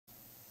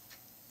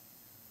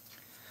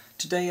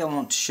Today I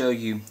want to show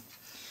you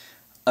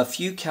a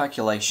few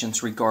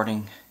calculations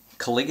regarding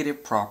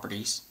colligative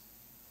properties.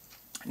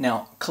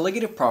 Now,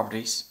 colligative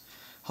properties,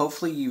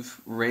 hopefully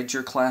you've read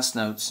your class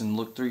notes and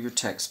looked through your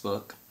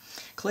textbook.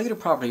 Colligative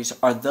properties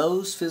are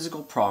those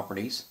physical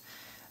properties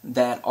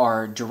that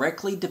are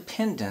directly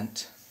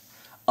dependent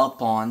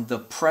upon the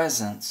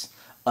presence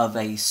of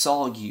a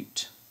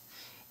solute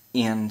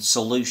in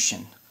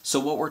solution. So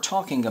what we're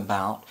talking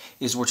about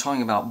is we're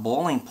talking about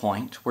boiling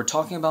point, we're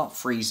talking about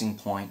freezing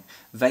point,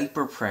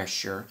 vapor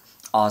pressure,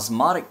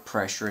 osmotic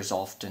pressure is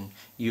often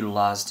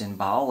utilized in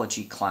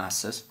biology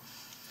classes.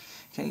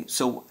 Okay,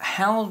 so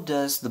how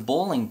does the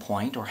boiling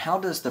point or how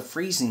does the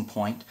freezing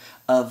point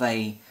of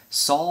a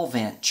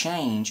solvent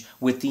change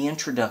with the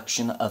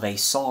introduction of a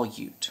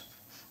solute?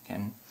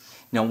 Okay.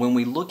 Now when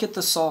we look at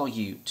the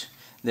solute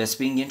that's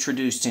being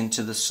introduced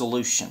into the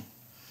solution,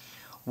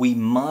 we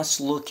must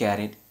look at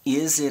it,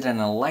 is it an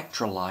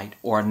electrolyte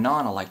or a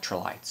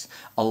non-electrolytes?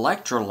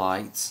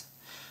 Electrolytes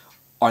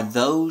are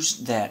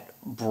those that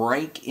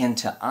break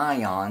into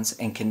ions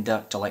and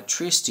conduct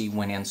electricity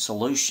when in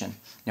solution.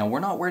 Now we're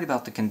not worried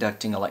about the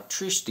conducting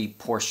electricity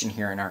portion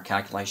here in our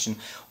calculation.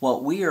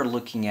 What we are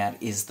looking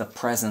at is the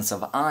presence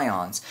of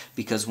ions,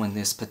 because when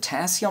this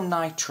potassium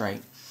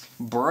nitrate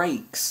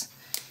breaks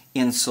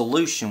in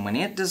solution, when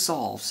it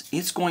dissolves,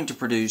 it's going to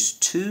produce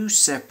two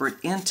separate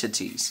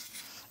entities,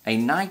 a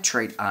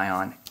nitrate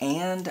ion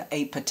and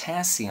a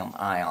potassium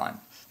ion.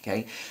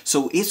 Okay,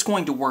 so it's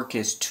going to work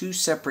as two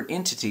separate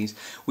entities,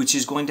 which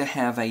is going to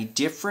have a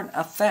different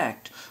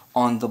effect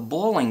on the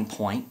boiling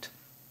point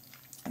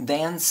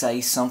than,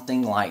 say,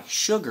 something like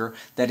sugar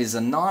that is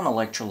a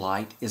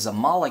non-electrolyte, is a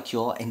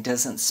molecule, and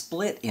doesn't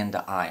split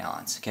into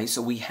ions. Okay,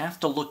 so we have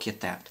to look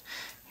at that.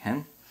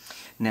 Okay?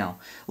 Now,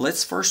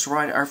 let's first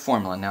write our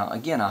formula. Now,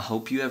 again, I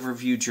hope you have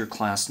reviewed your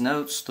class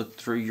notes,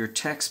 looked through your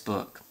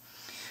textbook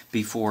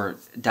before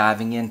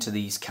diving into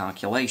these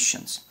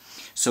calculations.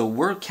 So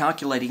we're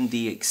calculating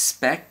the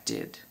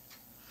expected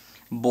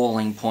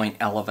boiling point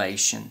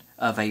elevation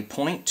of a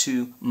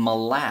 0.2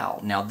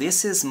 molal. Now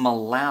this is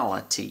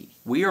molality.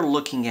 We are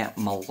looking at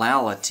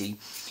molality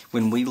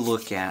when we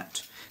look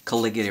at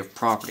colligative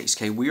properties.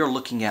 Okay, we are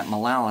looking at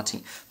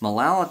molality.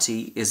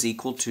 Molality is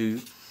equal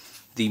to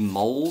the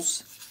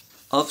moles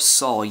of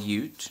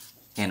solute,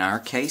 in our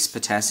case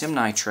potassium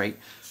nitrate,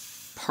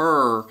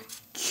 per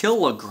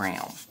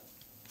kilogram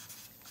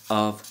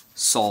of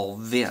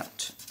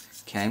solvent.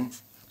 Okay,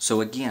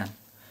 so again,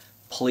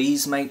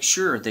 please make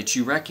sure that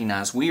you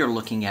recognize we are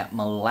looking at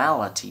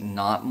molality,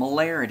 not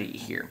molarity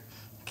here.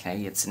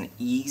 Okay, it's an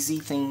easy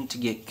thing to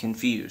get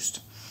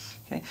confused.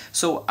 Okay,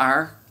 so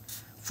our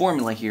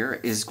formula here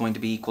is going to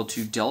be equal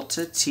to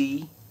delta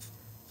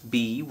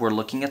TB, we're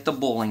looking at the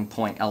boiling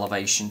point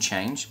elevation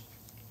change,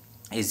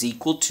 is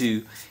equal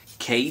to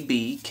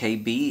KB.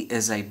 KB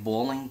is a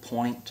boiling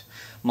point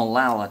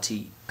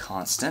molality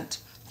constant.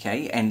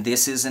 Okay, and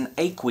this is an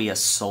aqueous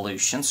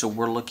solution, so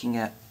we're looking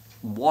at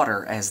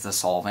water as the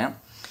solvent,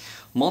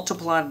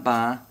 multiplied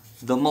by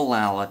the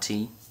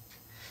molality,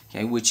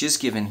 okay, which is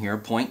given here,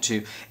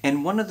 0.2.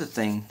 And one other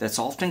thing that's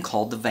often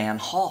called the Van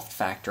Hoff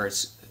factor,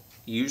 it's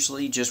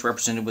usually just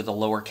represented with a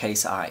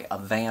lowercase I, a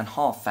Van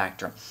Hoff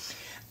factor.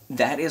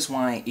 That is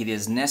why it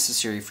is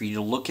necessary for you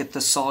to look at the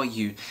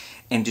solute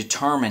and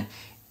determine,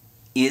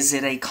 is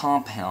it a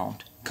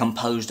compound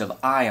composed of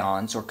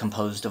ions or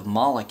composed of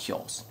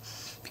molecules?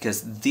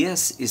 Because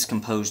this is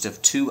composed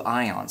of two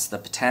ions, the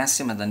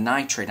potassium and the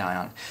nitrate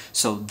ion.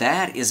 So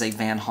that is a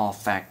Van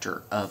Hoff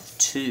factor of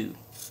 2.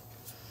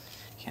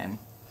 Okay?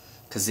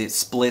 Because it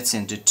splits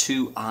into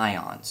two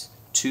ions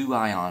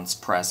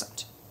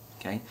present.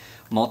 Okay?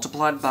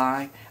 Multiplied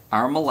by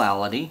our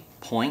molality,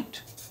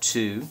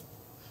 0.2.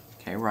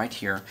 Okay, right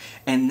here.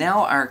 And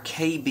now our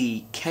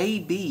KB.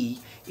 KB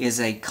is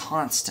a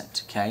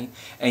constant. Okay?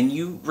 And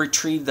you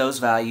retrieve those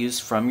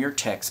values from your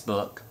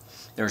textbook.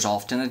 There's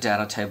often a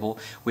data table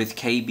with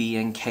KB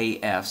and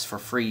KFs for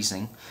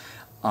freezing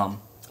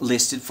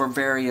listed for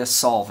various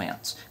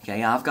solvents.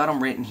 Okay, I've got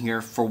them written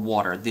here for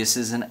water. This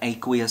is an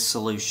aqueous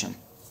solution.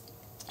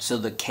 So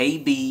the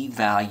KB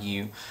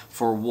value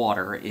for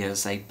water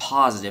is a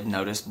positive,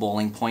 notice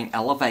boiling point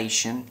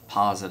elevation,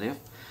 positive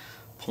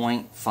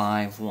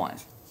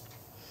 0.51.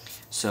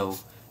 So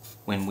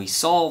when we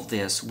solve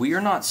this, we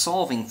are not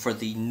solving for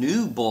the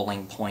new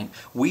boiling point,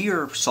 we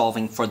are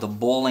solving for the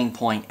boiling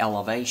point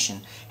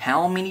elevation.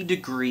 How many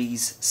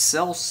degrees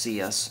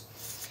Celsius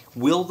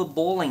will the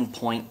boiling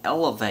point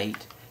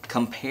elevate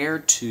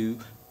compared to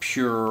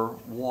pure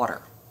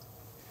water?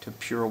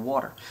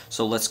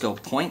 So let's go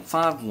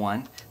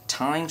 0.51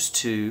 times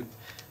 2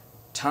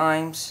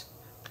 times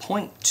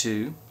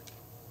 0.2.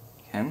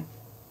 Okay.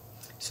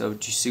 So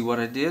do you see what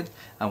I did?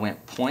 I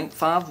went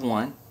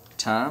 0.51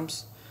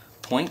 times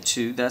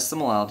 0.2, that's the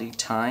molality,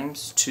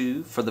 times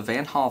 2 for the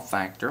Van Hoff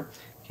factor,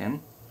 okay?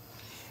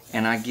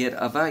 And I get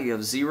a value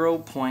of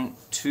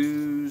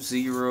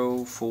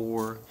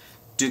 0.204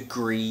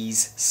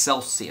 degrees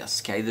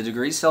Celsius. Okay, the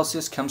degrees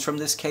Celsius comes from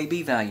this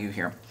KB value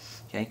here.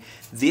 Okay,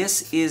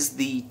 this is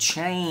the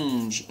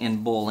change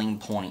in boiling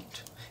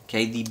point.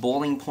 Okay, the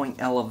boiling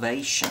point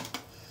elevation.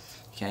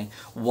 Okay,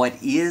 what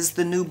is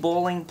the new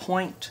boiling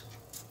point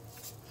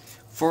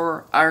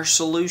for our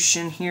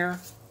solution here?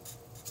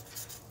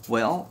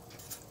 Well,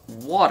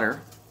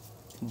 water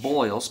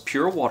boils,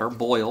 pure water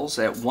boils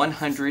at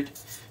 100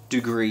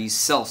 degrees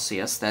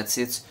Celsius. That's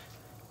its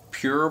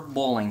pure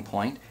boiling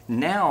point.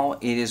 Now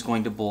it is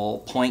going to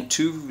boil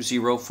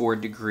 0.204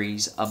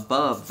 degrees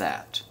above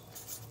that.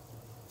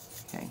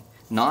 Okay,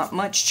 not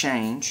much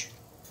change,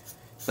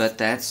 but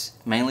that's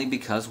mainly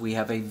because we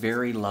have a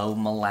very low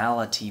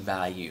molality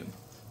value.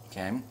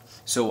 Okay,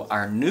 so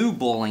our new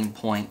boiling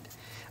point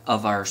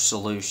of our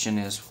solution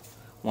is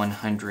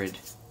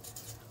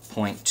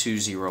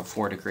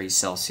 100.204 degrees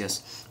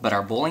Celsius, but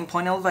our boiling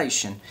point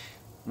elevation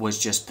was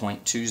just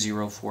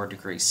 0.204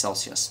 degrees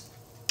Celsius.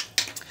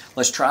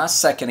 Let's try a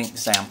second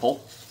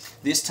example.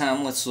 This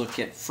time let's look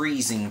at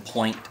freezing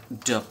point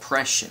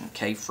depression.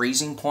 Okay,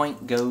 freezing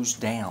point goes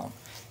down.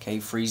 Okay,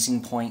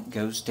 freezing point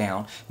goes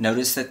down.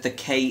 Notice that the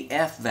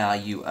Kf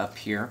value up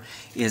here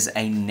is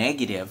a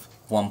negative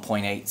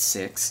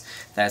 1.86.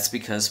 That's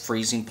because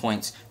freezing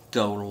points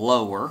go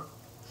lower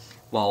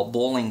while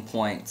boiling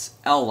points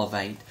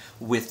elevate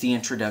with the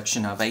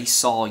introduction of a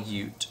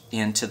solute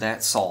into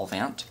that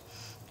solvent.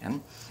 Okay.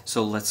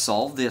 So let's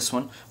solve this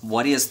one.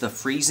 What is the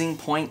freezing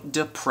point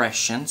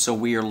depression? So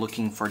we are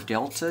looking for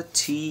delta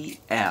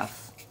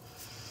TF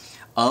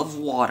of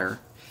water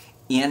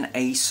in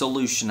a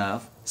solution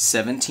of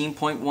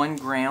 17.1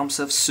 grams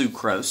of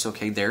sucrose.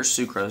 Okay, there's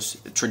sucrose,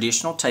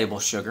 traditional table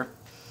sugar,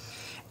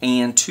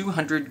 and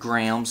 200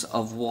 grams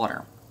of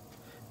water.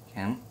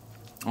 Okay.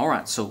 All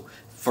right, so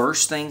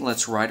first thing,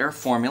 let's write our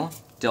formula.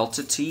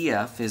 Delta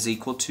TF is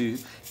equal to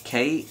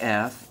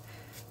Kf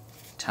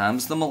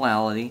times the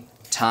molality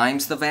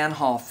times the Van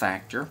Hoff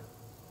factor.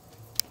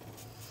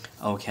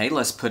 Okay,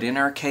 let's put in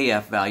our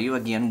Kf value.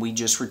 Again, we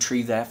just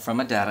retrieved that from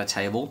a data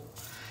table.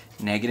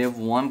 Negative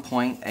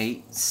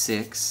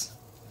 1.86.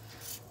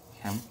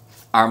 Okay.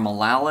 Our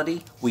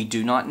molality, we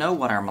do not know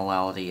what our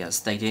molality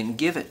is. They didn't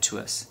give it to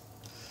us.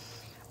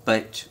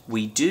 But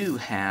we do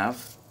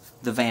have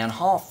the Van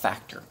Hoff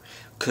factor,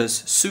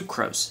 because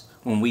sucrose,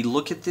 when we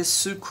look at this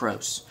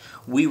sucrose,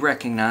 we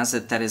recognize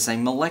that that is a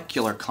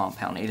molecular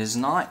compound. It is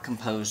not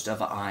composed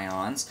of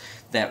ions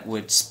that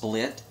would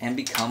split and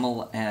become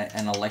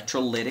an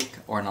electrolytic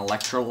or an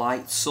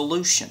electrolyte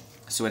solution.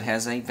 So it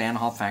has a Van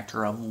Hoff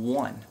factor of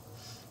 1.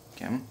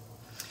 Okay.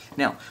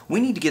 Now, we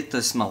need to get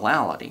this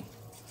molality.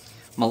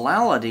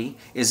 Molality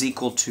is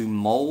equal to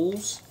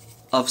moles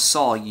of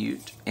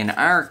solute, in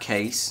our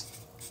case,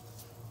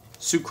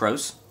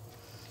 sucrose,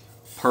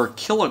 per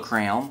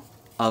kilogram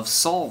of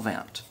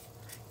solvent.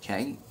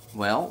 Okay,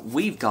 well,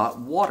 we've got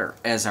water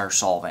as our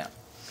solvent.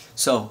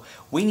 So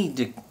we need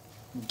to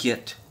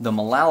get the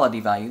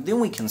molality value, then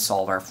we can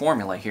solve our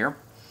formula here.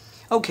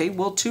 Okay,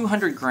 well,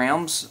 200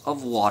 grams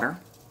of water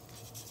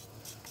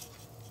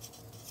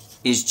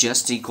is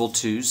just equal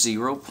to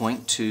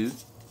 0.2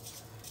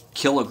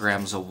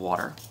 kilograms of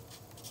water.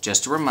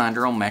 Just a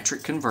reminder on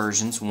metric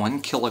conversions,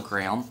 1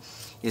 kilogram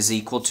is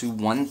equal to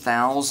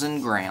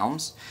 1,000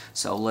 grams.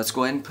 So let's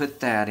go ahead and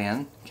put that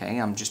in. Okay,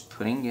 I'm just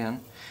putting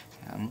in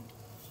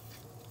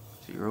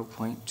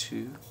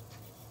 0.2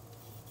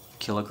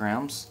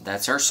 kilograms.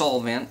 That's our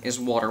solvent, is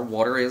water.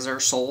 Water is our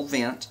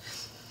solvent.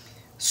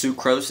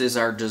 Sucrose is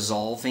our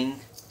dissolving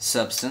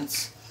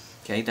substance.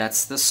 Okay,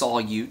 that's the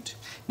solute.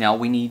 Now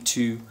we need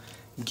to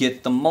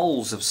get the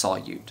moles of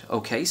solute.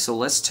 Okay, so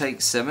let's take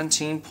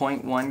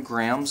 17.1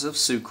 grams of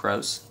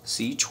sucrose,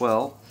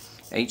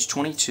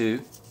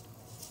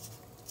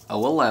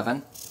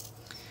 C12H22O11.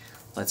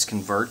 Let's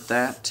convert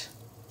that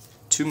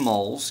to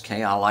moles.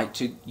 Okay, I like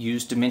to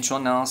use dimensional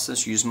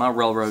analysis, use my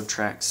railroad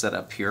track set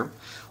up here.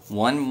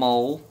 1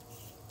 mole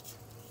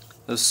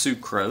of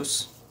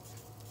sucrose.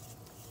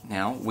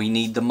 Now we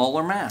need the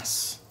molar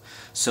mass.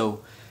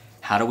 So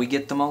how do we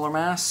get the molar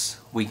mass?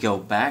 We go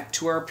back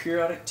to our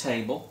periodic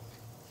table.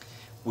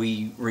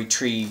 We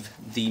retrieve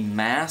the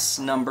mass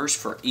numbers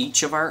for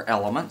each of our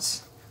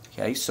elements.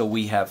 Okay, so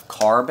we have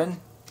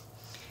carbon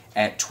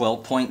at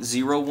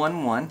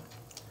 12.011.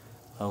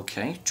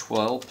 Okay,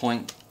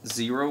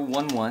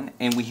 12.011,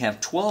 and we have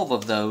 12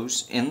 of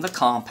those in the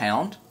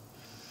compound.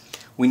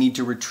 We need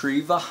to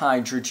retrieve a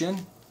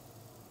hydrogen.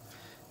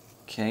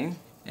 Okay,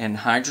 and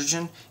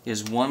hydrogen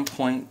is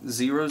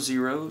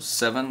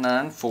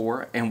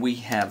 1.00794, and we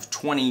have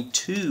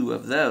 22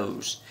 of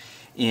those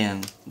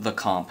in the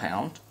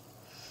compound.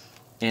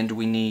 And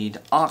we need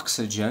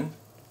oxygen,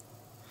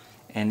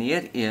 and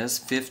it is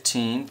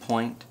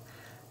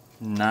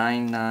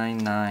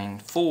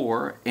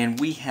 15.9994, and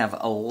we have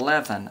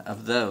 11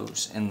 of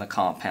those in the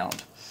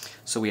compound.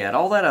 So we add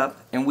all that up,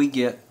 and we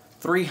get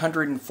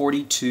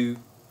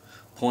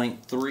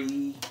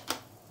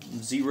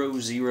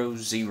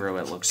 342.3000,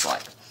 it looks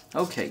like.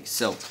 Okay,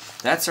 so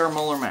that's our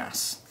molar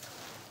mass.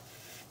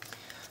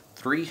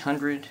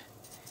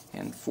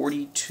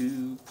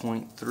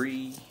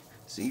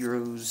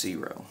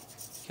 342.300.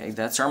 Okay,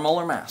 that's our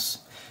molar mass.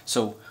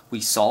 So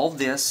we solve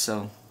this,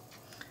 so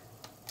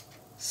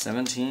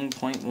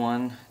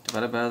 17.1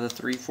 divided by the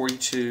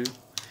 342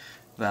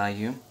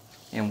 value,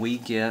 and we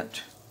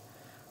get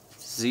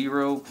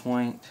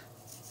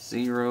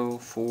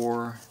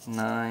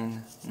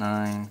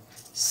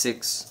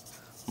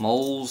 0.04996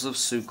 moles of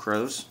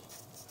sucrose.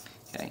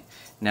 Okay.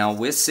 Now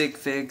with sig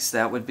figs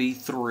that would be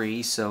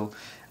 3, so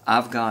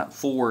I've got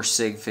 4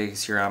 sig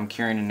figs here. I'm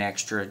carrying an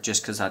extra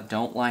just because I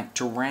don't like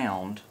to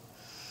round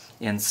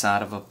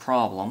inside of a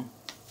problem.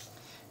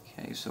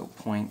 Okay, so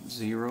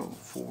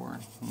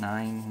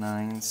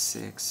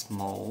 0.04996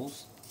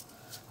 moles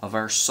of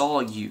our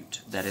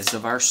solute. That is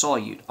of our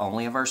solute,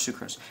 only of our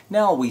sucrose.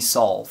 Now we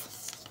solve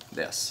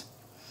this.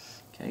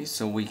 Okay,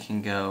 so we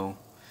can go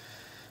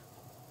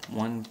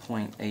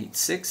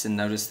 1.86, and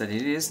notice that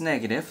it is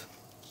negative.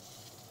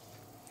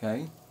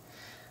 Okay,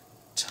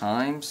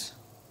 times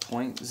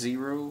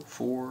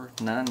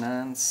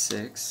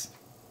 0.04996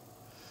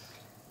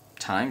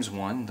 times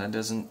 1. That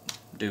doesn't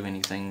do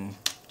anything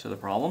to the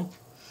problem.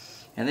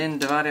 And then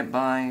divide it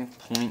by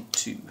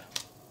 0.2.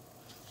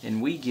 And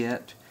we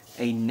get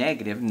a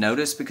negative,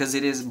 notice because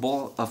it is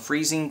a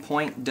freezing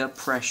point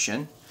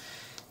depression,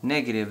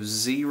 negative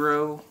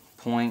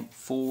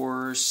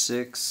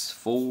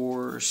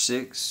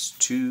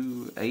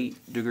 0.464628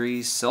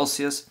 degrees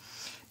Celsius.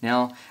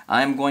 Now,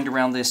 I'm going to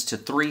round this to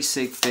 3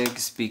 sig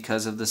figs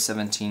because of the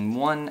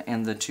 17.1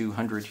 and the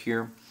 200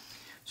 here.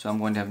 So I'm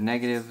going to have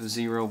negative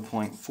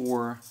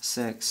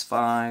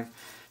 0.465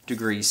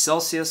 degrees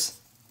Celsius.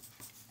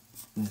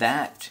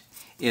 That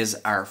is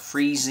our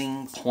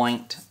freezing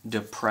point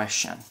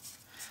depression.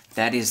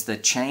 That is the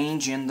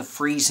change in the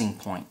freezing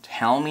point.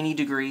 How many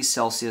degrees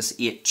Celsius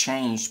it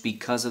changed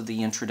because of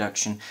the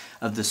introduction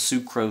of the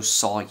sucrose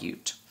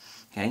solute.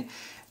 Okay?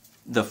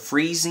 The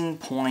freezing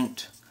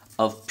point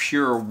of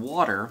pure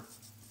water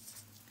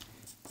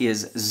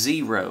is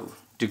 0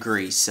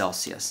 degrees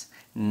Celsius.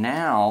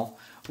 Now,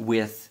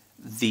 with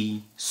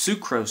the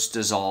sucrose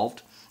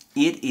dissolved,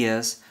 it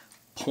is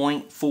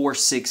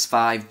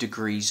 0.465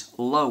 degrees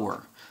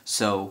lower.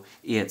 So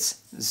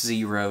it's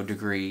 0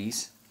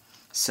 degrees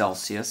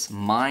Celsius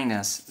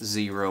minus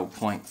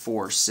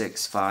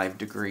 0.465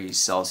 degrees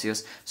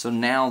Celsius. So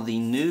now the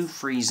new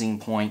freezing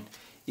point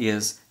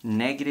is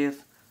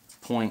negative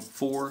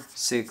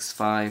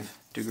 0.465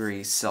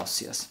 degrees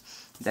Celsius.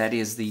 That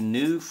is the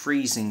new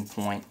freezing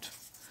point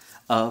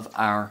of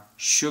our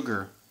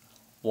sugar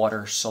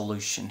water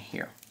solution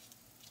here.